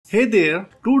Hey there,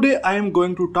 today I am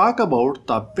going to talk about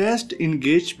the best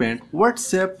engagement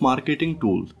WhatsApp marketing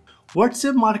tool.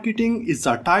 WhatsApp marketing is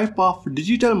a type of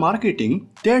digital marketing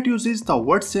that uses the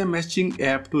WhatsApp messaging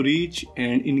app to reach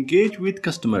and engage with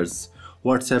customers.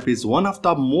 WhatsApp is one of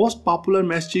the most popular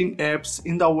messaging apps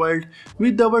in the world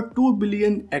with over 2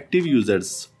 billion active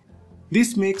users.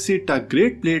 This makes it a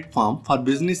great platform for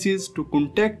businesses to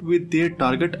contact with their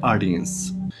target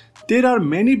audience. There are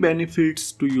many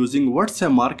benefits to using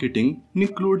WhatsApp marketing,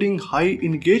 including high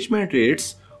engagement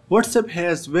rates. WhatsApp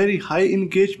has very high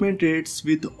engagement rates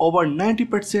with over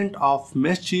 90% of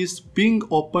messages being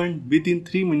opened within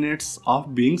 3 minutes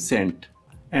of being sent.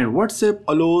 And WhatsApp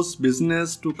allows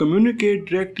business to communicate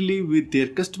directly with their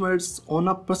customers on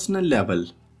a personal level.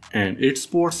 And it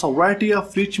supports a variety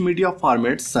of rich media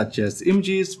formats such as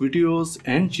images, videos,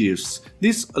 and GIFs.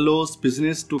 This allows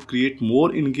business to create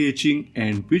more engaging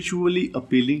and visually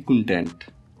appealing content.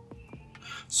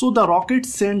 So the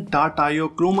RocketSend.io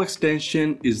Chrome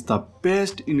extension is the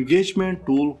best engagement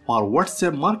tool for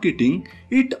WhatsApp marketing.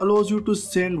 It allows you to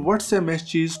send WhatsApp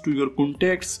messages to your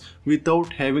contacts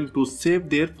without having to save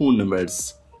their phone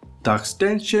numbers. The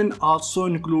extension also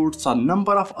includes a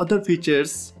number of other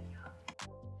features.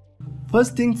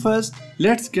 First thing first,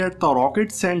 let's get the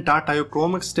RocketSend.io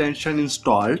Chrome extension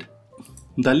installed.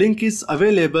 The link is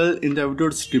available in the video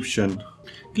description.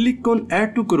 Click on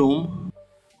Add to Chrome.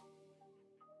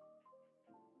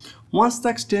 Once the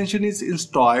extension is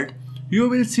installed, you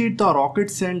will see the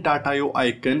RocketSend.io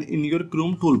icon in your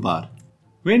Chrome toolbar.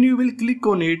 When you will click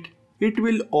on it, it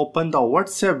will open the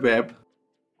WhatsApp web.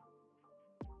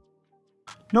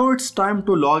 Now it's time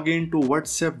to log in to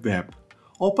WhatsApp web.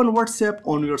 Open WhatsApp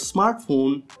on your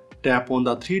smartphone, tap on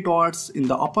the three dots in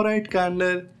the upper right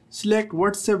corner, select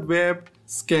WhatsApp web,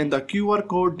 scan the QR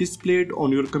code displayed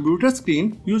on your computer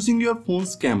screen using your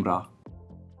phone's camera.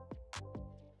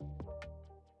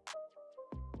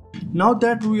 Now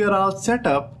that we are all set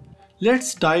up,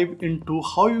 let's dive into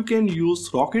how you can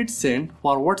use RocketSend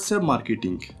for WhatsApp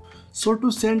marketing. So to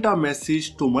send a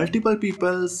message to multiple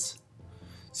people,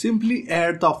 simply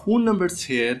add the phone numbers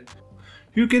here.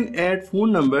 You can add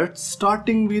phone numbers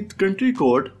starting with country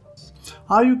code,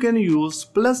 or you can use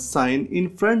plus sign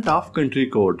in front of country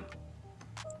code.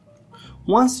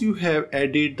 Once you have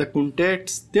added the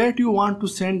contacts that you want to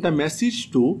send the message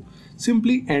to,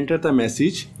 simply enter the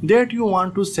message that you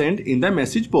want to send in the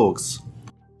message box.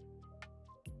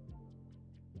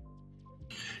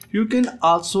 You can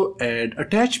also add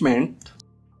attachment,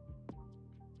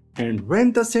 and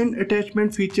when the send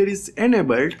attachment feature is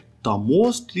enabled, the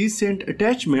most recent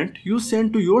attachment you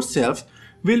send to yourself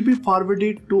will be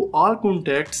forwarded to all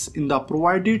contacts in the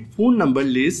provided phone number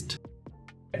list.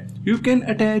 You can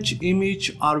attach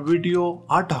image or video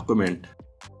or document.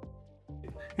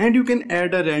 And you can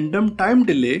add a random time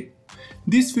delay.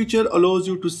 This feature allows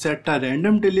you to set a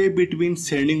random delay between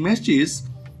sending messages.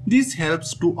 This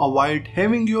helps to avoid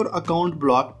having your account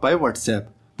blocked by WhatsApp.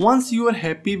 Once you are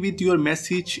happy with your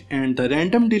message and the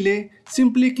random delay,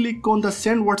 simply click on the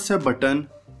Send WhatsApp button.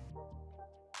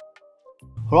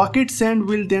 RocketSend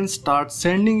will then start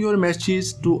sending your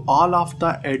messages to all of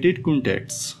the added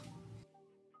contacts.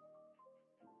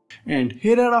 And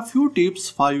here are a few tips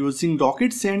for using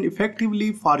RocketSend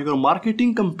effectively for your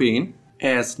marketing campaign,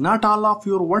 as not all of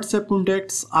your WhatsApp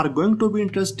contacts are going to be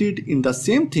interested in the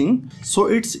same thing, so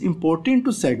it's important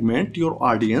to segment your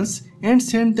audience and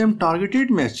send them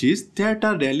targeted messages that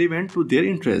are relevant to their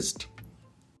interest.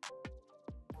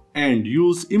 And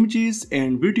use images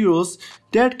and videos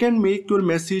that can make your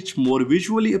message more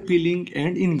visually appealing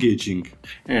and engaging.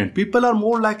 And people are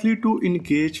more likely to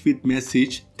engage with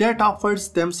message that offers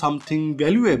them something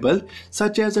valuable,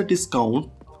 such as a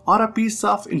discount or a piece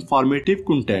of informative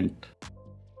content.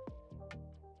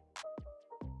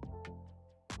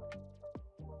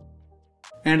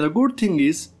 And the good thing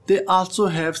is, they also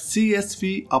have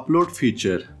CSV upload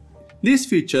feature. This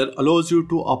feature allows you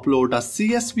to upload a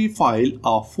CSV file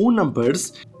of phone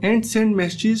numbers and send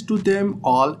messages to them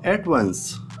all at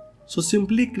once. So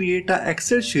simply create an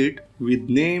Excel sheet with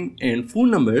name and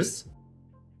phone numbers.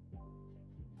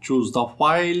 Choose the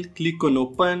file, click on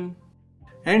open,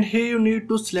 and here you need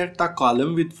to select the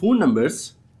column with phone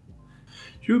numbers.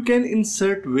 You can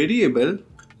insert variable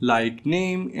like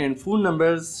name and phone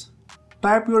numbers.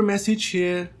 Type your message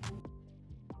here.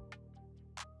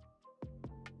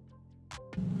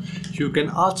 You can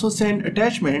also send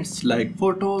attachments like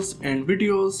photos and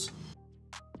videos.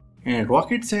 And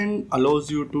RocketSend allows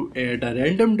you to add a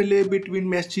random delay between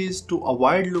messages to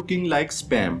avoid looking like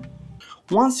spam.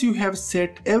 Once you have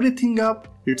set everything up,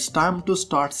 it's time to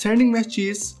start sending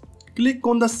messages. Click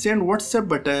on the Send WhatsApp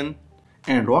button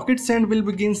and Rocket Send will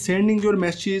begin sending your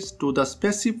message to the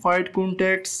specified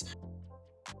contacts.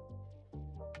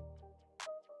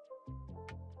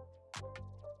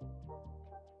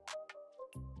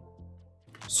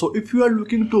 So if you are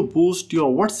looking to boost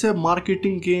your WhatsApp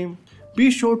marketing game, be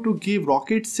sure to give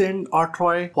Rocket Send a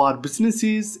try for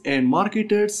businesses and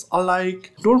marketers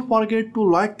alike. Don't forget to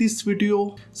like this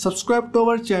video, subscribe to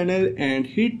our channel and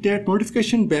hit that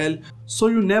notification bell so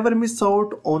you never miss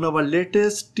out on our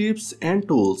latest tips and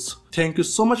tools. Thank you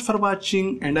so much for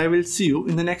watching and I will see you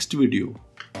in the next video.